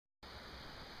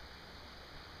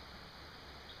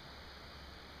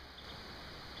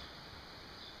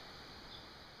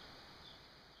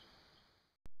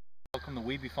Welcome to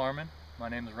Wiebe Farmin. My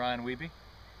name is Ryan Wiebe,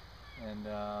 and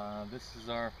this is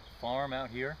our farm out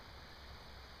here.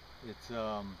 It's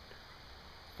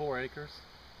 4 acres.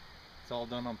 It's all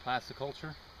done on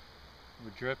plasticulture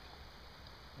with drip,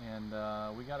 and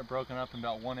we got it broken up in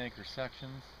about 1 acre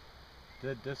sections.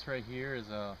 This right here is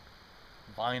a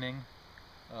vining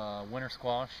winter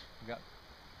squash. We got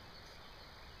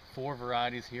 4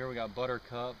 varieties here. We got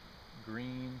buttercup,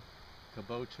 green,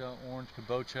 cabocha, orange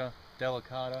cabocha,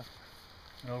 delicata,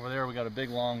 and over there we got a big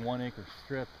long 1 acre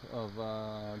strip of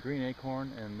green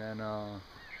acorn, and then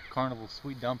carnival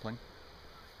sweet dumpling.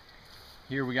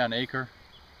 Here we got an acre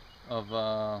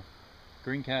of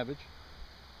green cabbage,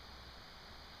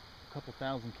 a couple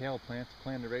thousand kale plants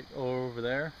planted right over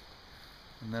there,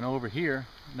 and then over here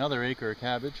another acre of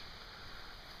cabbage,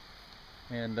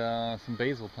 and some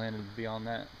basil planted beyond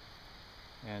that,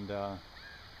 and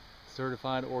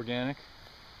certified organic.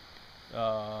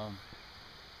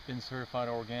 Been certified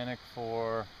organic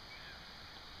for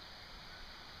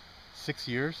 6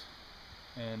 years,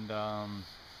 and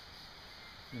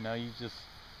you know, you just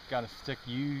got to stick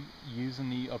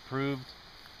using the approved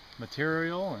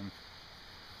material and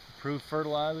approved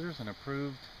fertilizers and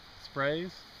approved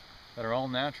sprays that are all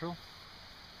natural,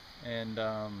 and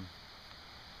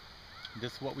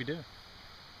this is what we do.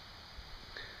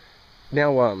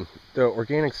 Now, the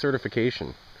organic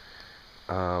certification,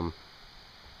 how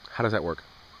does that work?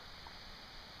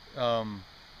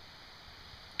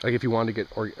 Like if you wanted to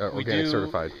get organic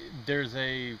certified? There's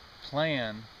a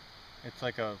plan. It's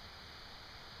like a,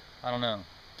 I don't know,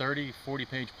 30-40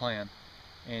 page plan,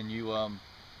 and you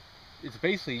it's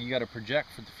basically, you got to project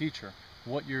for the future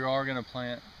what you are going to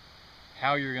plant,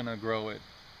 how you're going to grow it,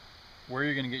 where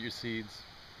you're going to get your seeds,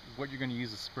 what you're going to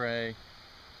use to spray,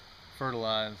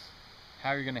 fertilize,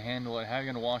 how you're going to handle it, how you're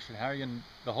going to wash it, how you're going to,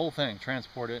 the whole thing,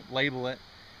 transport it, label it,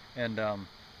 and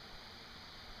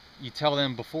you tell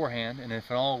them beforehand, and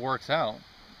if it all works out,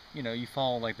 you know, you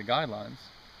follow like the guidelines.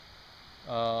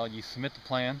 You submit the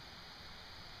plan,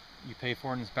 you pay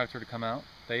for an inspector to come out,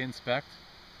 they inspect,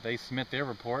 they submit their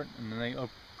report, and then they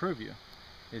approve you.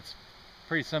 It's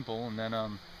pretty simple. And then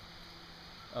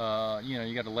you know,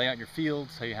 you got to lay out your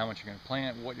fields, tell you how much you're going to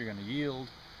plant, what you're going to yield,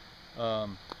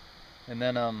 and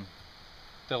then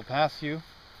they'll pass you.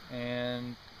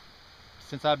 And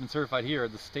since I've been certified here,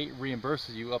 the state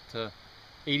reimburses you up to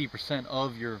 80%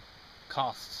 of your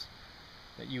costs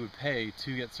that you would pay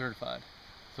to get certified.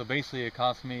 So basically it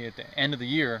costs me, at the end of the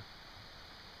year,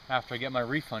 after I get my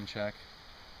refund check,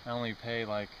 I only pay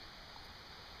like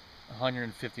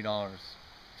 $150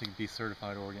 to be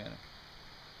certified organic.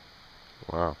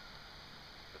 Wow.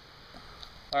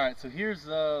 Alright, so here's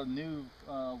a new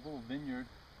little vineyard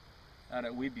out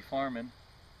at Wiebe Farmin,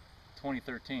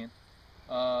 2013.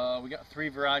 We got 3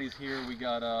 varieties here. We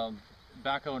got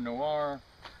Baco Noir,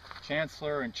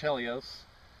 Chancellor, and Chelios.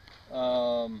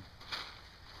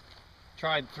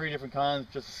 Tried 3 different kinds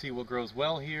just to see what grows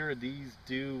well here. These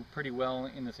do pretty well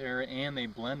in this area, and they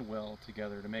blend well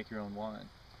together to make your own wine.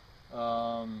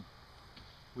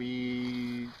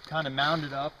 We kind of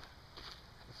mounded up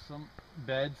some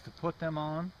beds to put them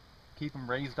on, keep them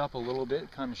raised up a little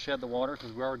bit, kind of shed the water,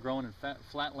 because we are growing in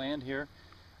flat land here.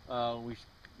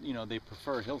 You know, they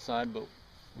prefer hillside, but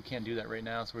we can't do that right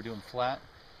now, so we're doing flat.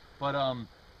 But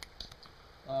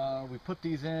we put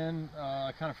these in,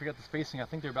 I kind of forget the spacing, I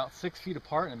think they're about 6 feet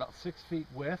apart and about 6 feet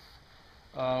width.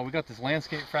 We got this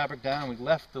landscape fabric down, we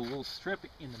left the little strip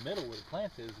in the middle where the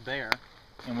plant is bare,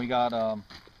 and we got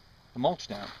the mulch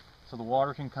down, so the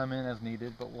water can come in as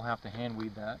needed, but we'll have to hand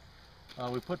weed that.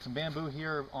 We put some bamboo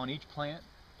here on each plant,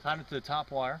 tied it to the top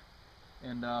wire,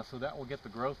 and so that will get the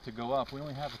growth to go up. We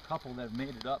only have a couple that have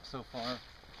made it up so far.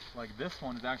 Like this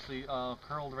one is actually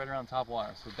curled right around top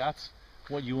wire, so that's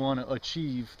what you want to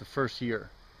achieve the first year.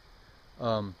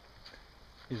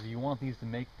 Is you want these to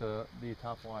make the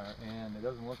top wire, and it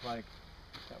doesn't look like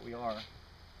that we are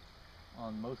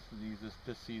on most of these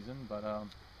this season, but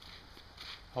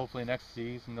hopefully next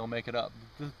season they'll make it up.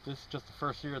 This is just the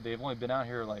first year. They've only been out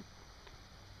here like,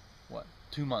 what,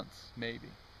 2 months maybe,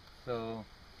 so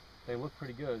they look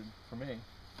pretty good for me.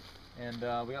 And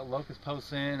we got locust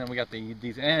posts in, and we got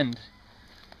these end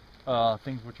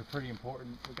things which are pretty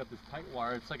important. We got this tight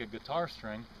wire, it's like a guitar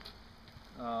string.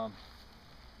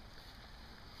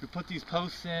 We put these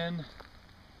posts in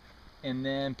and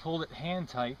then pulled it hand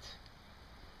tight,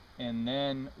 and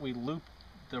then we looped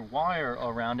the wire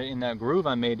around it in that groove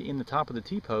I made in the top of the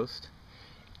T-post,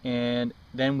 and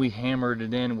then we hammered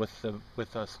it in with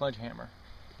a sledgehammer.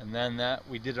 And then that,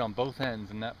 we did it on both ends,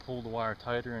 and that pulled the wire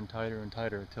tighter and tighter and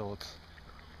tighter until it's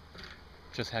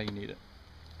just how you need it.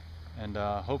 And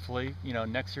hopefully, you know,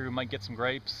 next year we might get some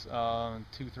grapes,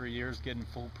 2-3 years getting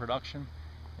full production,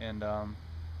 and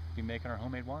be making our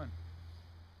homemade wine.